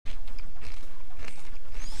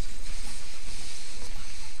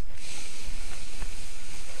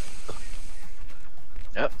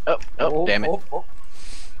Oh, damn it. Oh.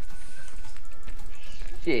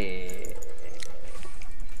 Shit.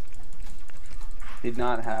 Did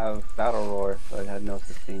not have Battle Roar, so it had no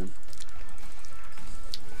sustain.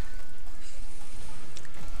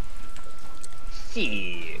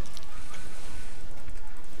 Shit.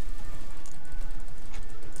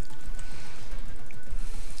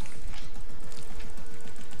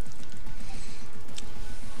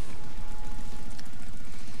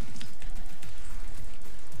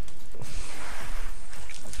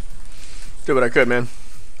 Do what I could, man.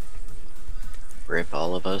 Rip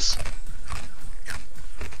all of us.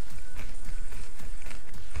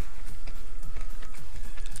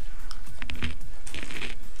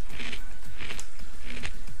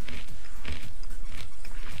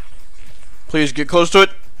 Please get close to it.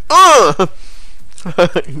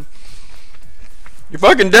 You're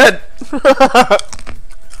fucking dead.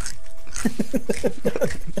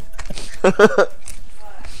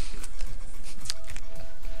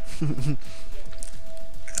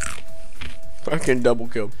 Fucking double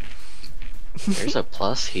kill. There's a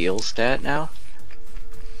plus heal stat now?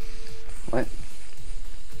 What?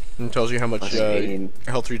 It tells you how much Plus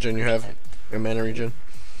health regen you have and mana regen.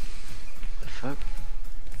 The fuck?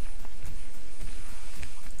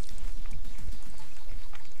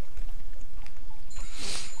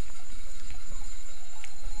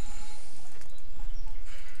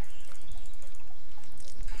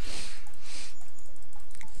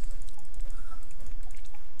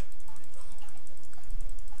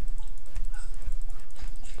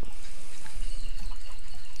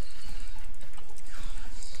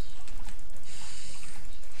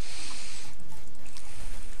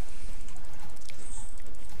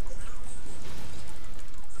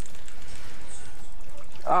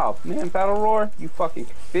 Oh, man, Battle Roar? You fucking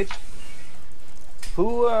bitch.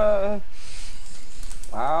 Who,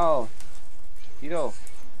 Wow. Tito.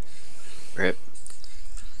 Rip.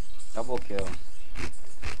 Double kill.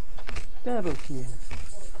 Double kill.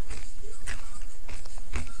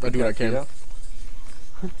 I do what I can. Tito.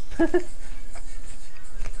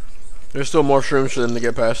 There's still more shrooms for them to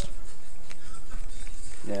get past.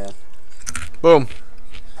 Yeah. Boom.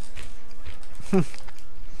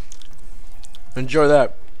 Enjoy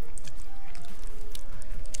that.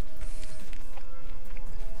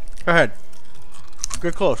 Go ahead.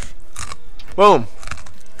 Get close. Boom.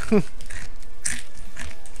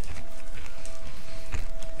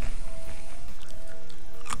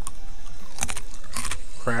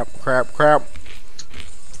 Crap.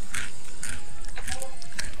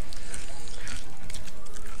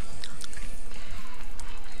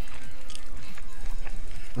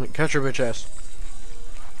 Catch your bitch ass.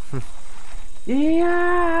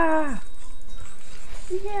 Yeah!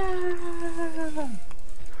 Yeah!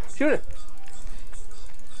 Shoot her!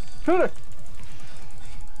 Shoot her!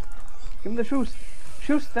 Give him the shoes!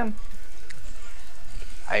 Shoot them!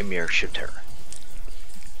 I'm your shooter.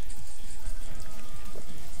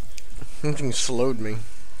 Something slowed me.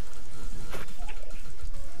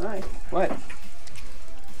 Alright, what?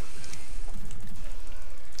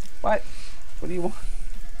 What? What do you want?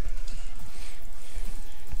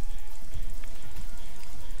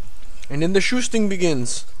 And then the shoosting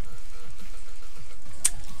begins.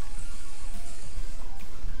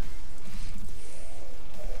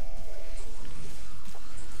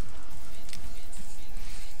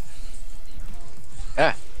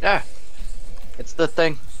 Yeah. It's the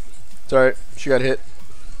thing. It's alright, she got hit.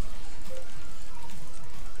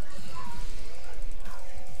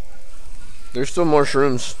 There's still more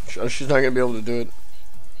shrooms. She's not gonna be able to do it.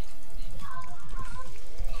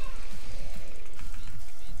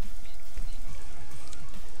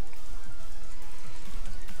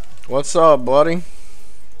 What's up, buddy?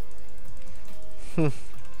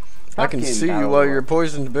 I can see you while you're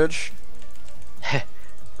poisoned, bitch.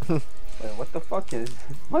 Wait, what the fuck is...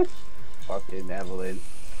 What? Fucking Evelyn.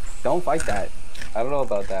 Don't fight that. I don't know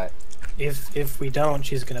about that. If we don't,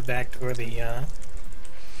 she's gonna backdoor the.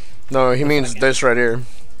 No, he means this right here.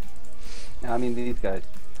 I mean these guys.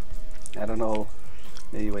 I don't know.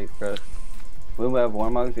 Maybe wait for us. We don't have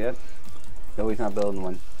warmugs yet? No, he's not building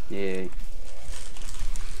one. Yay.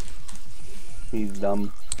 He's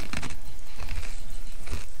dumb.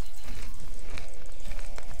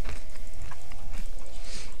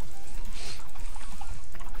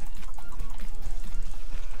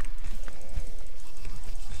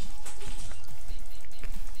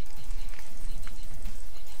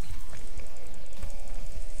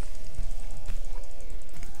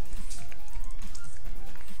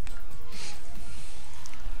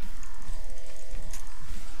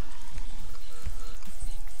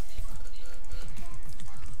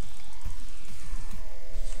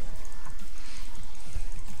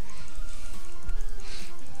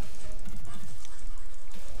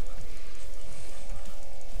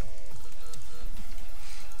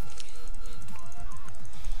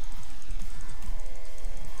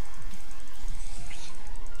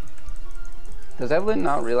 Does Evelyn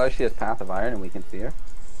not realize she has Path of Iron and we can see her?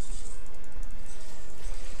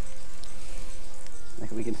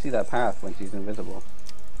 Like, we can see that path when she's invisible.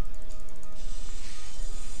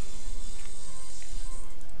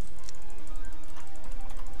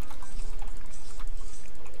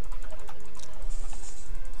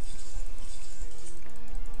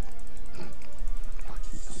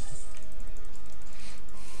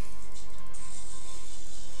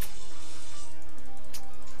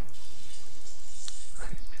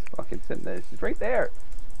 Fucking sitting there. She's right there.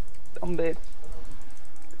 Dumb bitch.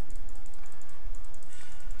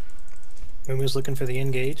 Moon's looking for the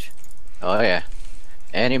engage. Oh yeah.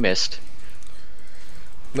 And he missed.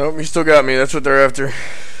 Nope, he still got me. That's what they're after.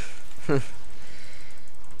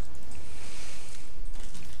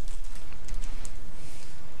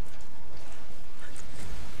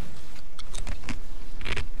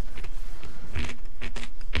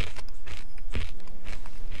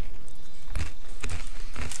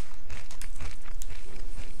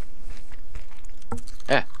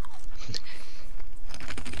 Yeah.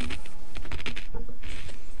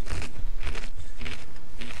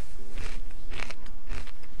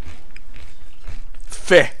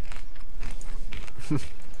 Feh.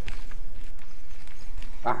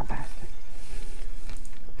 Ah, bastard.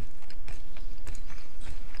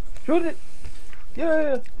 Shoot it!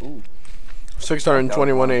 Yeah! Ooh.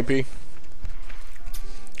 621 AP.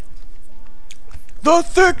 The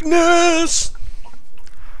thickness!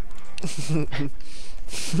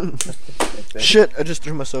 Shit, I just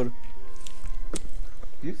threw my soda.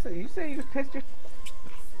 You say you just pissed your...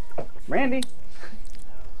 Randy?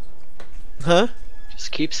 Huh?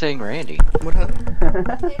 Just keep saying Randy. What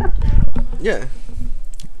happened? Yeah.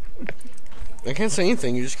 I can't say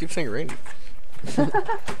anything, you just keep saying Randy.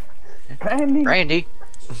 Randy? Randy.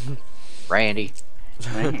 Randy.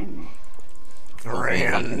 Randy.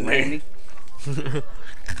 Fucking Randy.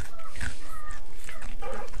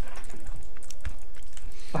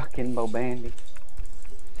 Fucking Bo Bandy.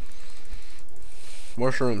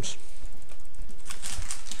 Mushrooms.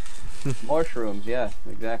 Mushrooms, yeah,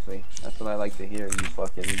 exactly. That's what I like to hear, you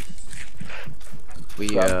fucking...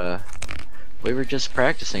 We were just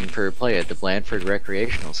practicing for a play at the Blandford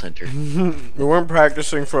Recreational Center. We weren't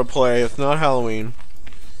practicing for a play, it's not Halloween.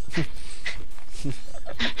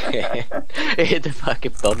 Hit the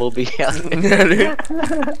fucking bumblebee out there. Yeah,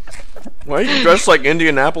 dude. Why are you dressed like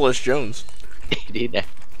Indianapolis Jones?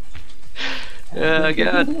 Oh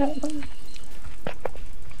god.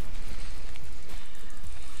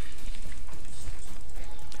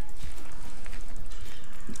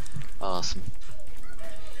 Awesome.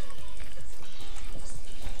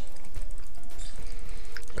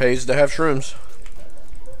 Pays to have shrooms.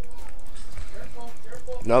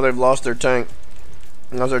 Now they've lost their tank.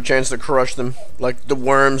 Now's their chance to crush them like the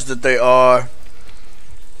worms that they are.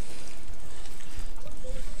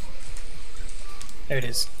 There it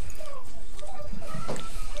is.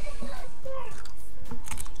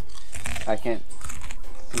 I can't...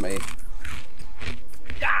 Somebody...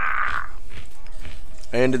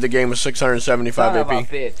 I ended the game with 675 Son of a AP.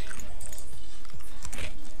 bitch.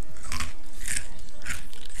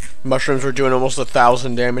 Mushrooms were doing almost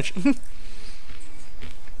 1,000 damage.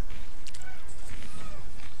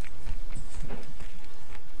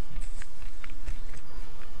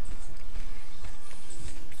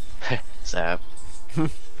 Zap. You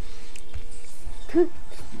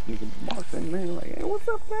can walk in there like, hey, what's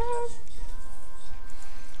up, man?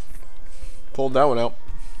 Pulled that one out.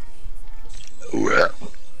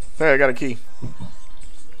 Hey, I got a key.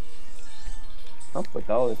 Up with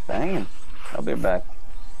all this banging. I'll be back.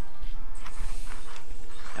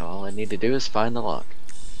 Now all I need to do is find the lock.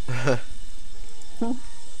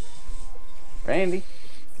 Randy.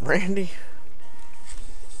 Randy.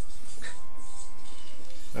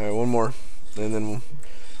 Alright, one more. And then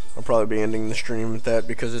I'll probably be ending the stream with that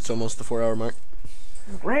because it's almost the 4-hour mark.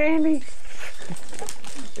 Randy.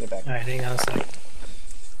 Get it back. Alright, hang on a sec.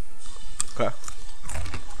 Okay.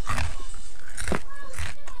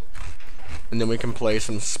 And then we can play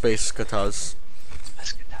some Space Katas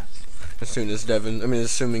as soon as Devin,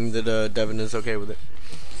 assuming that Devin is okay with it.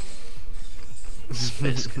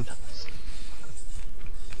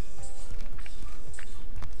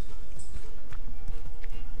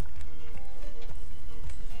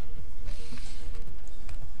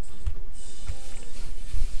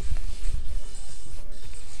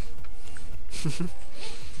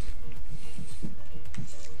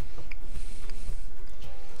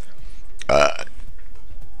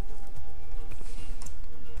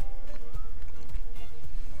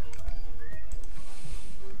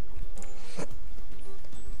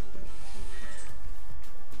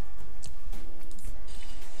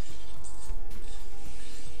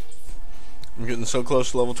 getting so close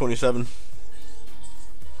to level 27.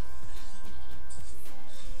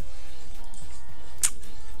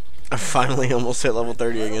 I finally almost hit level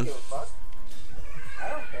 30 again.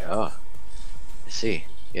 Oh, I see.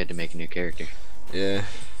 You had to make a new character Yeah.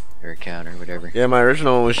 or account or whatever. Yeah, my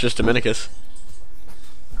original one was just Dominicus.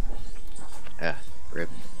 Yeah, rip.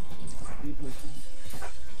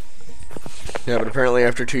 Yeah, but apparently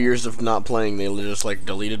after 2 years of not playing, they just like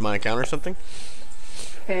deleted my account or something.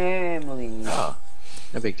 Family. Oh,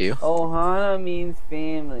 no big deal. Ohana means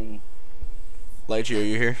family. Lychee, are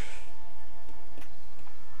you here?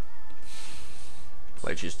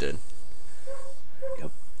 Lychee's dead.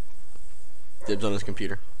 Yep. Dibs on his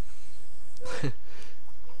computer.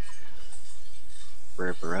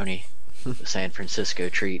 Ripperoni, the San Francisco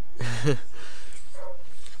treat.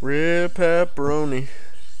 Rip pepperoni.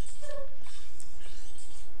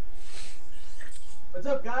 What's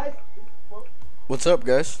up, guys? What's up,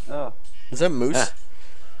 guys? Oh. Is that Moose? Ah.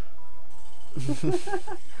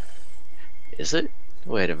 Is it?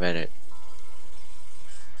 Wait a minute.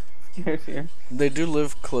 Here's here. They do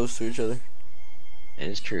live close to each other. It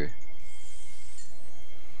is true.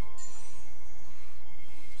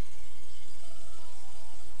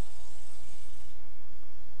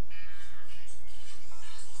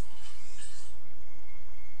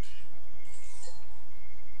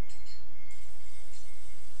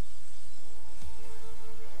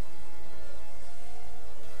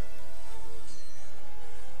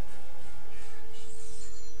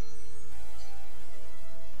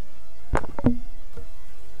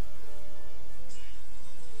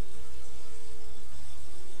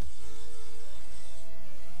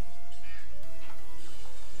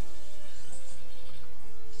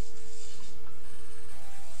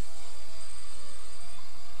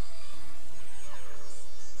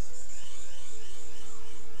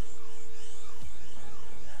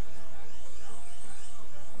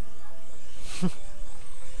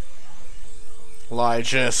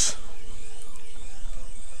 Lychus.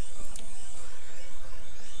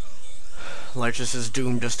 Lychus is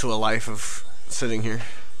doomed us to a life of sitting here.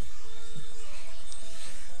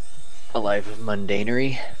 A life of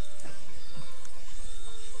mundanery.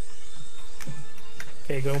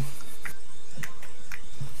 Okay, go.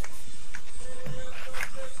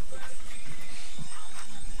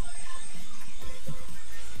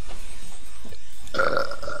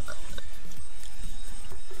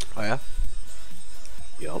 Oh yeah?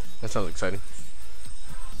 Yup. That sounds exciting.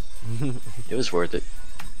 It was worth it.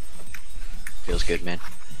 Feels good, man.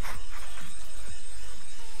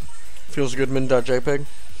 Feelsgoodman.jpg.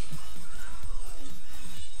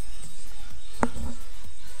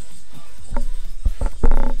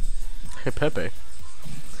 Hey Pepe.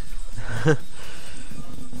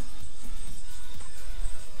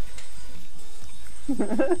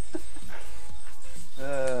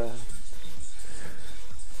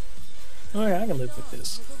 Oh yeah, I can live with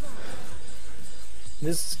this.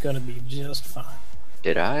 This is gonna be just fine.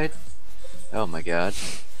 Did I? Oh my god.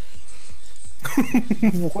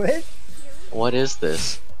 What? What is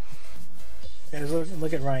this? Guys,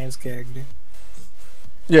 look at Ryan's character.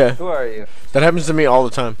 Yeah, Who are you? that happens to me all the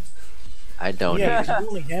time. I don't Yeah, know. you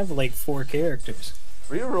only have like 4 characters.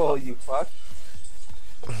 Reroll, you fuck.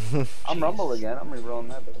 I'm Rumble again. I'm rerolling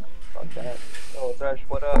that, but fuck that. Oh, Thresh,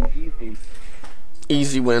 what up? Easy.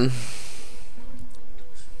 Easy win.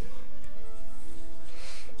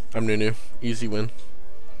 I'm Nunu. Easy win.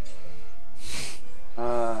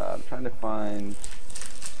 I'm trying to find.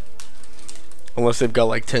 Unless they've got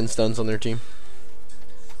like 10 stuns on their team.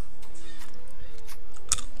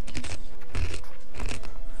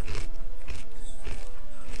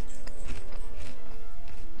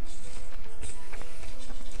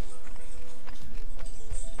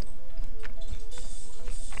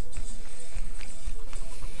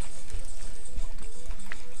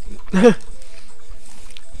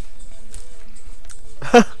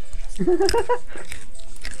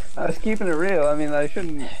 I was keeping it real. I mean, I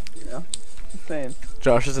shouldn't, you know. Just saying.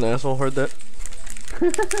 Josh is an asshole, heard that?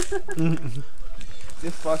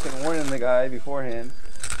 Just fucking warning the guy beforehand.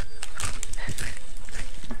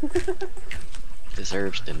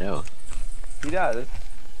 Deserves to know. He does.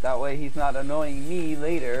 That way he's not annoying me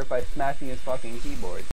later by smashing his fucking keyboard.